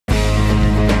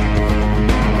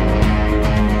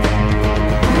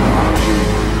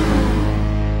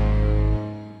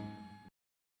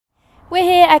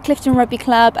at Clifton Rugby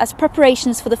Club as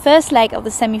preparations for the first leg of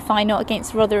the semi-final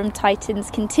against Rotherham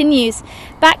Titans continues.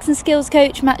 Backs and skills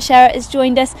coach Matt Sherratt has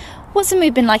joined us. What's the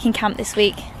mood been like in camp this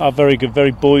week? Very good,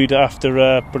 very buoyed after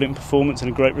a brilliant performance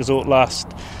and a great result last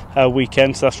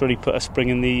weekend. So that's really put a spring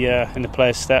in the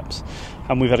players' steps,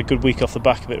 and we've had a good week off the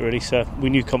back of it really. So we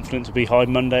knew confidence would be high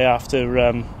Monday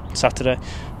after Saturday,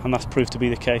 and that's proved to be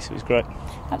the case. It was great.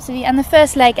 Absolutely. And the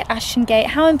first leg at Ashton Gate,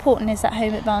 how important is that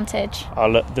home advantage?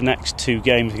 Look, the next two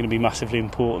games are going to be massively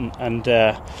important, and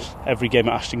every game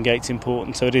at Ashton Gate's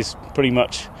important. So it is pretty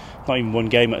much not even one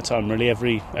game at a time really.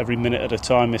 Every minute at a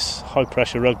time is high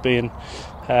pressure rugby, and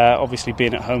obviously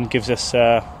being at home gives us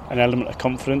an element of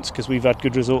confidence because we've had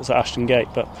good results at Ashton Gate.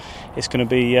 But it's going to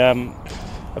be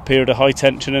a period of high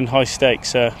tension and high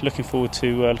stakes. Looking forward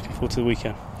to the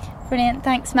weekend. Brilliant,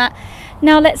 thanks Matt.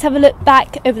 Now let's have a look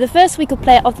back over the first week of the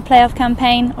playoff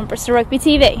campaign on Bristol Rugby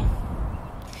TV.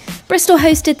 Bristol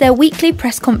hosted their weekly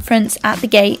press conference at the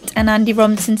Gate, and Andy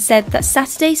Robinson said that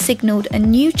Saturday signalled a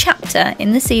new chapter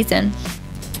in the season.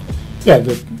 Yeah,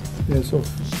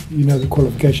 the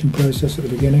qualification process at the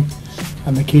beginning,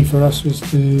 and the key for us was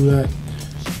we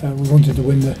wanted to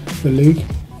win the league,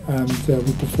 and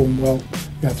we performed well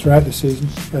throughout the season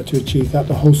to achieve that.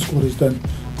 The whole squad has done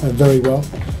very well,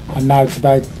 and now it's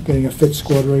about getting a fit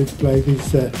squad ready to play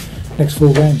these next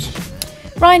 4 games.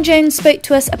 Ryan Jones spoke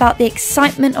to us about the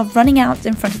excitement of running out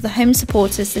in front of the home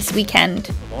supporters this weekend.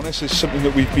 Honest, it's something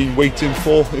that we've been waiting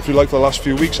for, if you like, for the last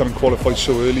few weeks, having qualified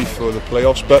so early for the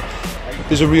playoffs. But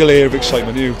there's a real air of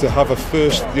excitement here to have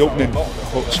the opening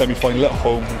semi-final at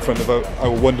home in front of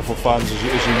our wonderful fans, as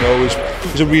you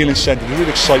know, is a real incentive, a real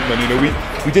excitement. You know,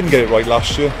 we didn't get it right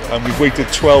last year, and we've waited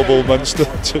 12 whole months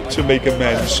to make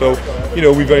amends. So, you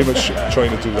know, we're very much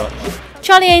trying to do that.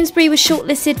 Charlie Amesbury was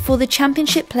shortlisted for the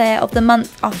Championship Player of the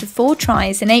Month after 4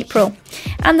 tries in April,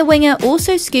 and the winger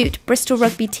also scooped Bristol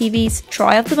Rugby TV's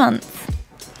Try of the Month.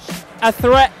 A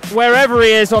threat wherever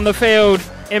he is on the field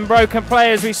in broken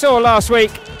play, as we saw last week,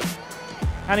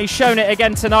 and he's shown it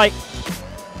again tonight.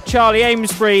 Charlie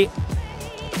Amesbury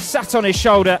sat on his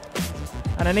shoulder,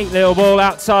 and a neat little ball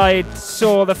outside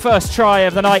saw the first try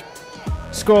of the night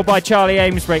scored by Charlie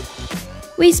Amesbury.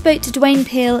 We spoke to Dwayne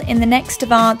Peel in the next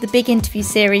of our The Big Interview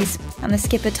series, and the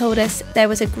skipper told us there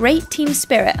was a great team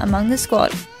spirit among the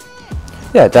squad.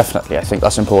 Yeah, definitely. I think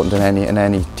that's important in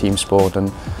any team sport,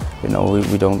 and you know,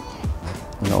 we don't,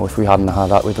 you know, if we hadn't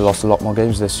had that, we'd have lost a lot more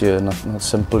games this year. And that's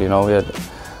simple, you know. No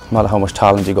matter how much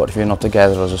talent you got, if you're not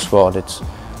together as a squad, it's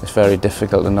very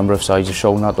difficult. A number of sides have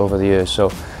shown that over the years,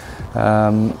 so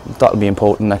that'll be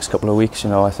important next couple of weeks.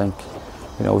 You know, I think,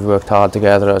 you know, we've worked hard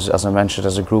together as I mentioned,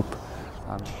 as a group.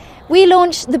 We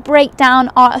launched The Breakdown,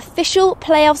 our official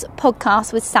playoffs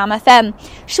podcast with Sam FM.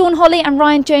 Sean Holly and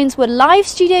Ryan Jones were live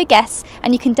studio guests,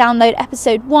 and you can download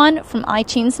episode 1 from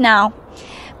iTunes now.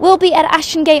 We'll be at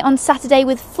Ashton Gate on Saturday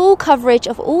with full coverage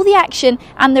of all the action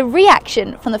and the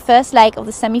reaction from the first leg of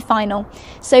the semi-final.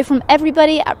 So from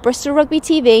everybody at Bristol Rugby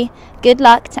TV, good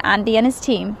luck to Andy and his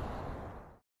team.